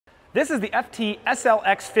This is the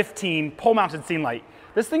FT-SL-X-15 pole-mounted scene light.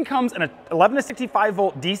 This thing comes in a 11 to 65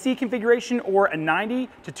 volt DC configuration or a 90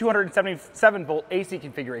 to 277 volt AC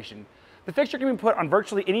configuration. The fixture can be put on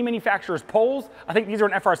virtually any manufacturer's poles. I think these are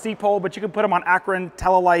an FRC pole, but you can put them on Akron,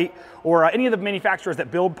 Telelight, or any of the manufacturers that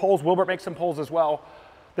build poles. Wilbert makes some poles as well.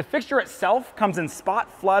 The fixture itself comes in spot,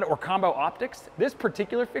 flood, or combo optics. This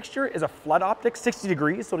particular fixture is a flood optic, 60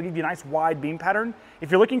 degrees, so it'll give you a nice wide beam pattern.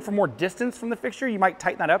 If you're looking for more distance from the fixture, you might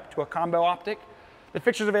tighten that up to a combo optic. The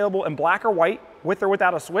fixture is available in black or white, with or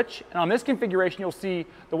without a switch. And on this configuration, you'll see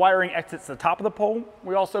the wiring exits to the top of the pole.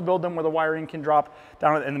 We also build them where the wiring can drop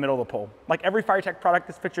down in the middle of the pole. Like every FireTech product,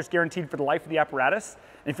 this fixture is guaranteed for the life of the apparatus.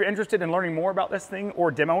 And if you're interested in learning more about this thing or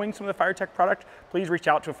demoing some of the FireTech product, please reach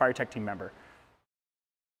out to a FireTech team member.